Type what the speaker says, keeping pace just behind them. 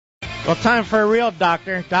Well, time for a real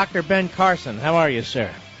doctor, Dr. Ben Carson. How are you,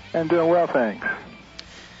 sir? I'm doing well, thanks.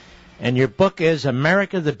 And your book is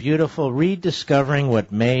America the Beautiful, Rediscovering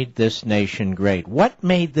What Made This Nation Great. What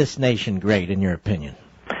made this nation great, in your opinion?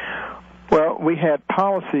 Well, we had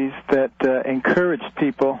policies that encouraged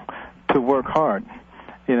people to work hard.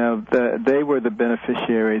 You know, they were the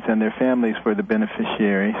beneficiaries and their families were the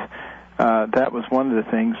beneficiaries. That was one of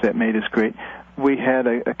the things that made us great. We had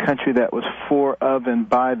a country that was for, of, and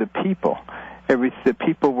by the people. The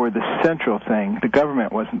people were the central thing. The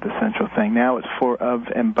government wasn't the central thing. Now it's for, of,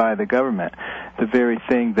 and by the government, the very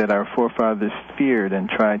thing that our forefathers feared and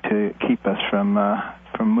tried to keep us from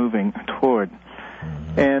moving toward.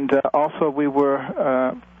 And also we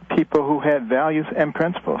were people who had values and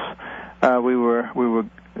principles. We were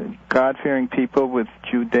God-fearing people with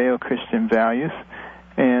Judeo-Christian values,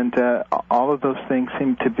 and all of those things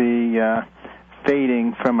seem to be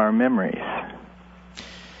fading from our memories.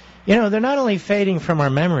 You know, they're not only fading from our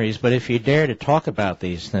memories, but if you dare to talk about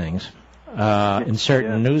these things in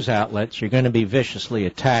certain news outlets, you're going to be viciously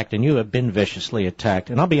attacked, and you have been viciously attacked.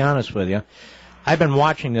 And I'll be honest with you, I've been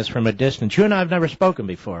watching this from a distance. You and I have never spoken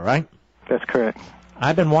before, right? That's correct.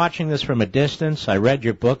 I've been watching this from a distance. I read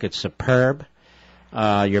your book. It's superb.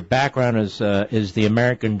 Your background is the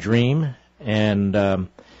American dream, and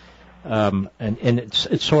it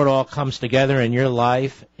sort of all comes together in your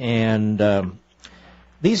life. And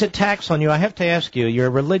these attacks on you, I have to ask you, you're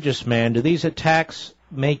a religious man. Do these attacks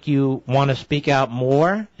make you want to speak out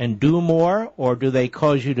more and do more, or do they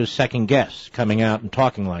cause you to second guess coming out and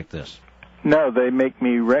talking like this? No, they make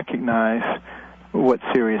me recognize what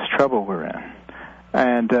serious trouble we're in.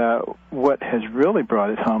 And what has really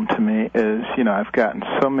brought it home to me is, you know, I've gotten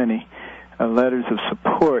so many letters of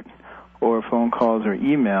support or phone calls or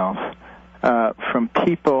emails from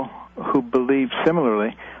people who believe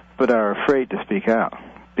similarly but are afraid to speak out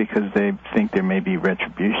because they think there may be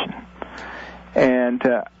retribution. And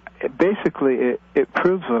basically it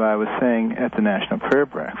proves what I was saying at the National Prayer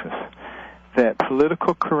Breakfast, that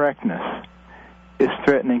political correctness is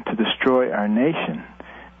threatening to destroy our nation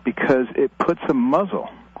because it puts a muzzle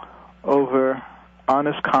over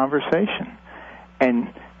honest conversation.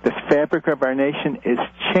 And the fabric of our nation is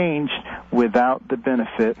changed without the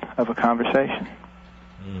benefit of a conversation.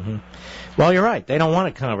 Mm-hmm. Well, you're right. They don't want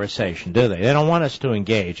a conversation, do they? They don't want us to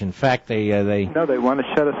engage. In fact, they No, they want to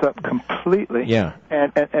shut us up completely. Yeah.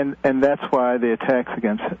 And that's why the attacks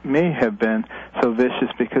against me have been so vicious,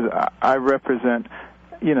 because I represent,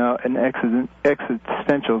 you know, an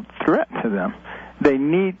existential threat to them. They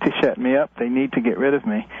need to shut me up. They need to get rid of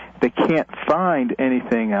me. They can't find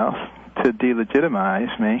anything else to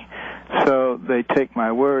delegitimize me, so they take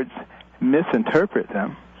my words, misinterpret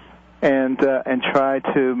them, and try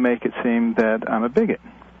to make it seem that I'm a bigot.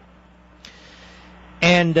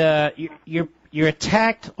 And you're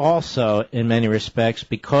attacked also in many respects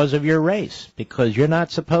because of your race, because you're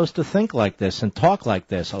not supposed to think like this and talk like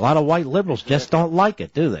this. A lot of white liberals just don't like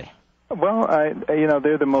it, do they? Well,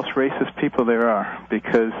 they're the most racist people there are,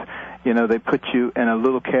 because, you know, they put you in a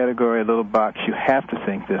little category, a little box. You have to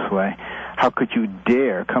think this way. How could you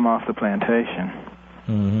dare come off the plantation?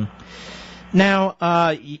 Mm-hmm. Now,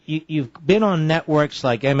 you've been on networks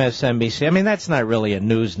like MSNBC. I mean, that's not really a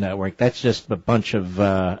news network. That's just a bunch of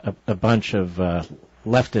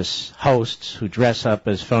leftist hosts who dress up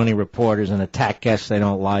as phony reporters and attack guests they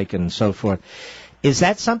don't like and so forth. Is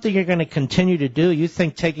that something you're going to continue to do? You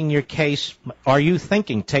think taking your case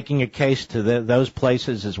to those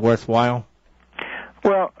places is worthwhile?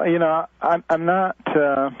 Well, you know, I'm not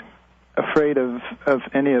afraid of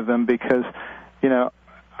any of them, because, you know,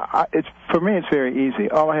 for me it's very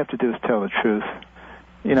easy. All I have to do is tell the truth.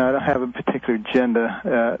 You know, I don't have a particular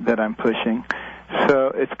agenda that I'm pushing,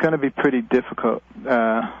 so it's going to be pretty difficult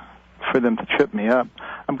for them to trip me up.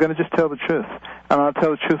 I'm going to just tell the truth, and I'll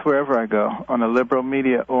tell the truth wherever I go, on a liberal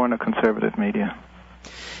media or on a conservative media.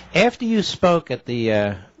 After you spoke at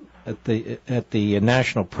the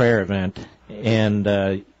National Prayer event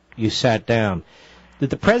and you sat down, did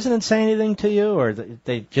the president say anything to you, or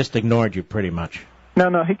they just ignored you pretty much?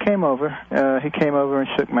 No, he came over. He came over and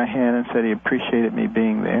shook my hand and said he appreciated me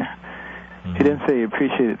being there. Mm-hmm. He didn't say he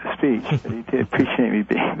appreciated the speech, but he did appreciate me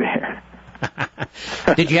being there.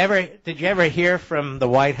 Did you ever hear from the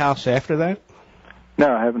White House after that?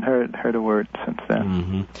 No, I haven't heard a word since then.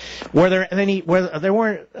 Mm-hmm. Were there any?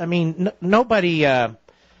 Nobody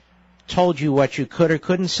told you what you could or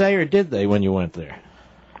couldn't say, or did they when you went there?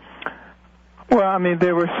 Well, I mean,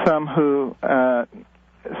 there were some who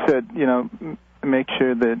said, you know, make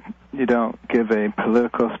sure that you don't give a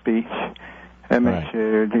political speech, and make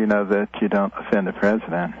sure, you know, that you don't offend the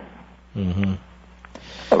president. Mm-hmm.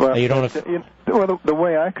 Well, you don't the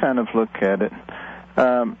way I kind of look at it,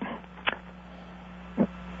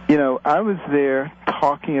 I was there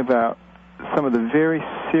talking about some of the very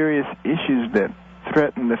serious issues that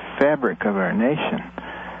threaten the fabric of our nation,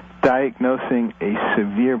 diagnosing a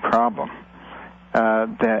severe problem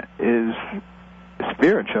that is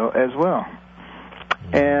spiritual as well.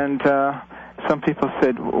 And some people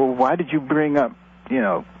said, well, why did you bring up,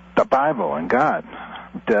 the Bible and God?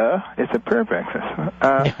 Duh, it's a prayer breakfast.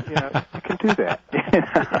 You can do that.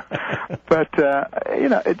 But,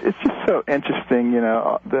 it's just so interesting,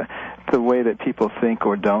 the way that people think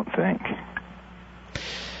or don't think.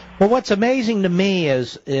 Well, what's amazing to me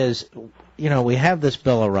is we have this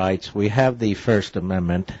Bill of Rights, we have the First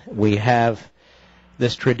Amendment, we have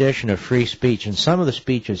this tradition of free speech, and some of the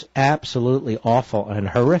speech is absolutely awful and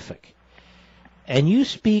horrific. And you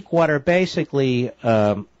speak what are basically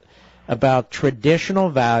about traditional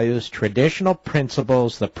values, traditional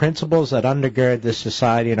principles, the principles that undergird this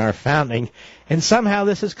society and our founding, and somehow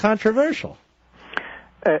this is controversial.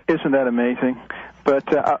 Isn't that amazing?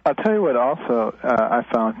 But I'll tell you what also I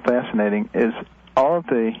found fascinating is all of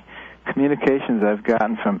the communications I've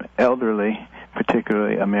gotten from elderly,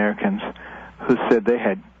 particularly Americans, who said they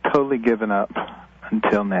had totally given up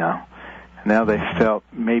until now. Now they felt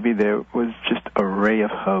maybe there was just a ray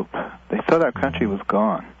of hope. They thought our country was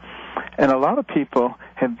gone. And a lot of people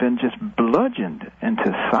have been just bludgeoned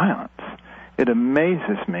into silence. It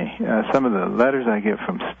amazes me. Some of the letters I get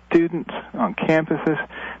from students on campuses,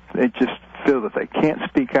 they just feel that they can't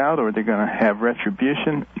speak out or they're going to have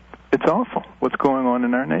retribution. It's awful what's going on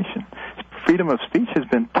in our nation. Freedom of speech has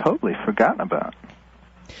been totally forgotten about.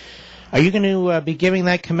 Are you going to be giving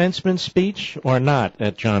that commencement speech or not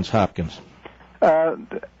at Johns Hopkins?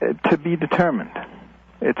 To be determined.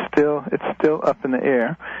 It's still up in the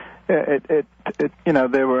air.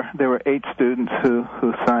 There were 8 students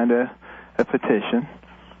who signed a petition,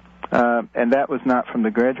 and that was not from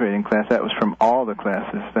the graduating class. That was from all the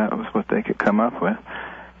classes. That was what they could come up with.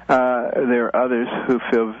 There are others who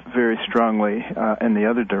feel very strongly in the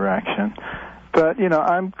other direction. But,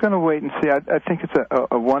 I'm going to wait and see. I think it's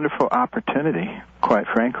a wonderful opportunity, quite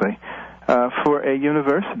frankly, for a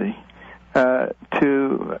university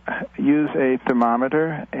to use a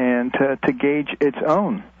thermometer and to gauge its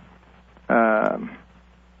own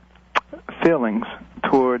feelings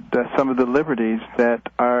toward some of the liberties that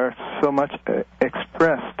are so much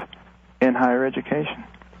expressed in higher education.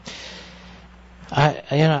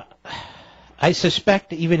 I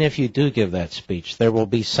suspect even if you do give that speech, there will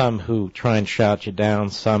be some who try and shout you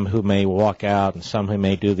down, some who may walk out, and some who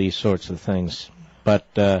may do these sorts of things. But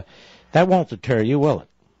that won't deter you, will it?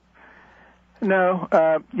 No.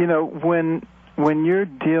 When you're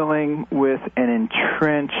dealing with an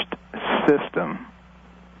entrenched system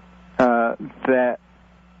that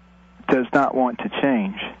does not want to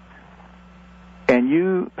change, and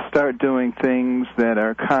you start doing things that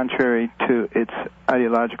are contrary to its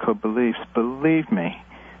ideological beliefs, believe me,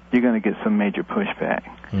 you're going to get some major pushback.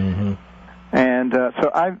 Mm-hmm. And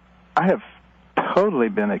so I have totally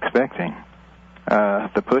been expecting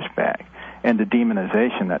the pushback and the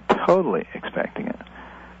demonization, totally expecting it.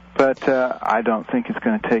 But I don't think it's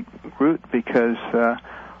going to take root because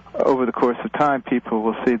over the course of time, people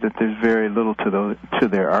will see that there's very little to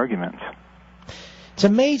their arguments. It's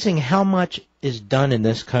amazing how much is done in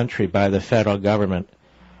this country by the federal government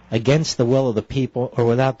against the will of the people or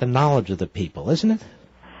without the knowledge of the people, isn't it?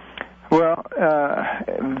 Well,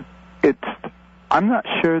 I'm not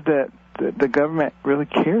sure that the government really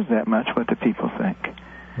cares that much what the people think.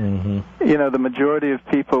 Mm-hmm. The majority of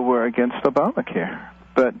people were against Obamacare,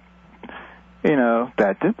 but,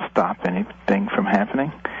 that didn't stop anything from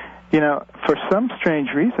happening. For some strange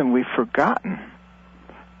reason, we've forgotten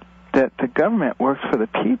that the government works for the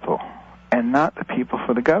people and not the people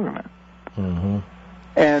for the government. Mm-hmm.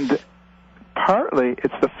 And partly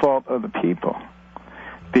it's the fault of the people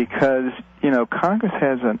because, Congress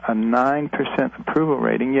has a 9% approval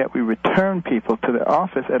rating, yet we return people to the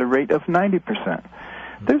office at a rate of 90%.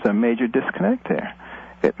 There's a major disconnect there.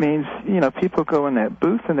 It means, people go in that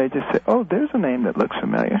booth and they just say, oh, there's a name that looks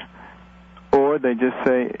familiar. Or they just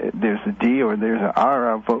say, there's a D or there's an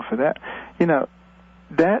R, I'll vote for that.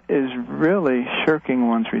 That is really shirking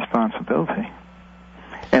one's responsibility.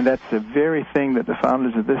 And that's the very thing that the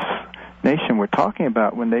founders of this nation were talking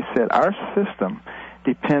about when they said our system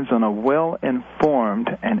depends on a well-informed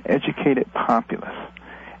and educated populace.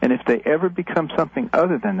 And if they ever become something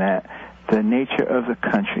other than that, the nature of the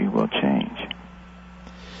country will change.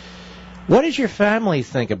 What does your family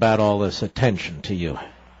think about all this attention to you?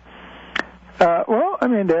 Well,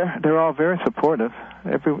 they're all very supportive.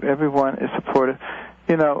 Everyone is supportive.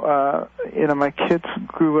 My kids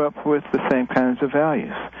grew up with the same kinds of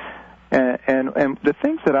values. And the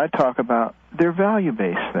things that I talk about, they're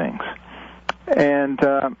value-based things. And,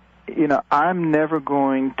 I'm never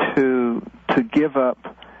going to give up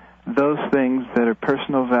those things that are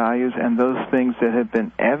personal values and those things that have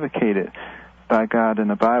been advocated by God in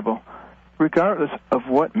the Bible, regardless of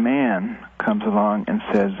what man comes along and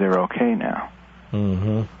says they're okay now.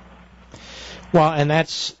 Mm-hmm. Well, and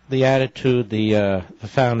that's the attitude the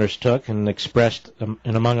founders took and expressed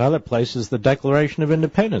in, among other places, the Declaration of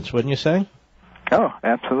Independence, wouldn't you say? Oh,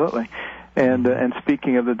 absolutely. And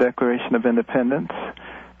speaking of the Declaration of Independence,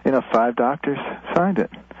 5 doctors signed it.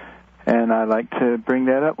 And I like to bring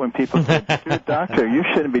that up when people say, you're a doctor, you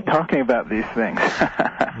shouldn't be talking about these things.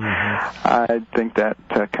 Mm-hmm. I think that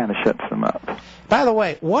kind of shuts them up. By the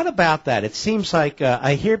way, what about that? It seems like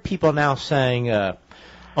I hear people now saying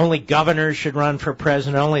only governors should run for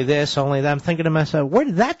president, only this, only that. I'm thinking to myself, where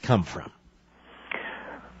did that come from?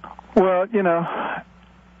 Well,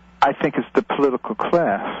 I think it's the political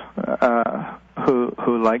class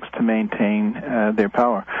who likes to maintain their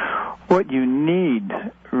power. What you need,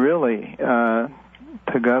 really, to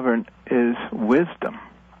govern is wisdom.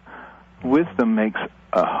 Wisdom makes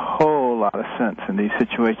a whole lot of sense in these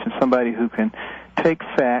situations. Somebody who can take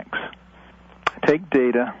facts, take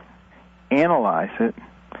data, analyze it,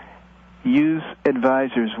 use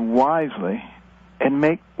advisors wisely, and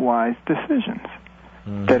make wise decisions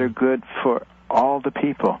that are good for all the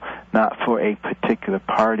people, not for a particular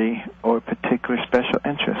party or particular special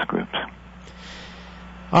interest groups.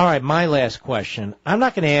 All right, my last question. I'm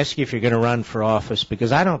not going to ask you if you're going to run for office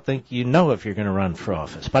because I don't think you know if you're going to run for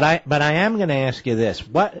office. But I am going to ask you this: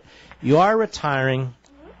 what you are retiring?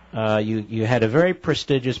 You had a very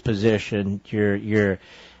prestigious position. You're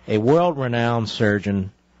a world-renowned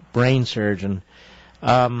surgeon, brain surgeon.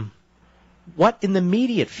 What in the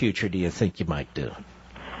immediate future do you think you might do?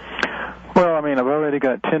 Well, I've already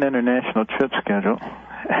got 10 international trips scheduled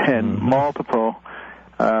and multiple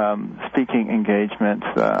speaking engagements.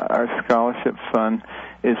 Our scholarship fund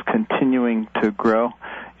is continuing to grow.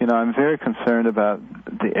 I'm very concerned about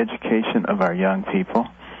the education of our young people.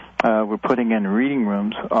 We're putting in reading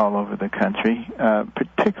rooms all over the country,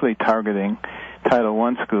 particularly targeting Title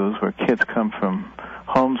I schools where kids come from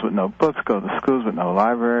homes with no books, go to schools with no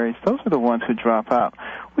libraries. Those are the ones who drop out.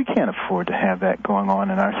 We can't afford to have that going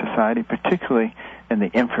on in our society, particularly in the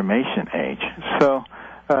information age. So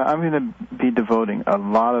I'm going to be devoting a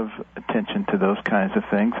lot of attention to those kinds of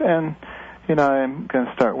things. And, I'm going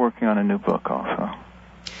to start working on a new book also.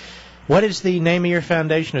 What is the name of your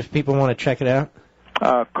foundation if people want to check it out?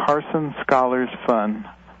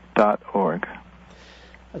 CarsonScholarsFund.org.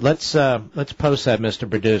 Let's post that, Mr.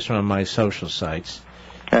 Producer, on my social sites.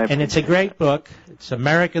 And it's a great book. It's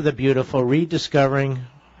America the Beautiful, Rediscovering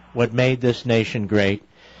What Made This Nation Great.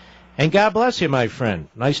 And God bless you, my friend.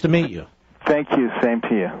 Nice to meet you. Thank you. Same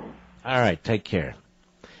to you. All right. Take care.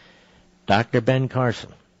 Dr. Ben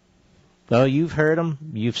Carson. Well, you've heard him.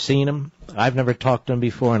 You've seen him. I've never talked to him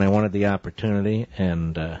before, and I wanted the opportunity.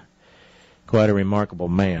 And quite a remarkable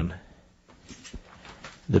man.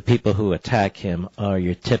 The people who attack him are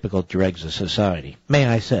your typical dregs of society, may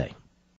I say.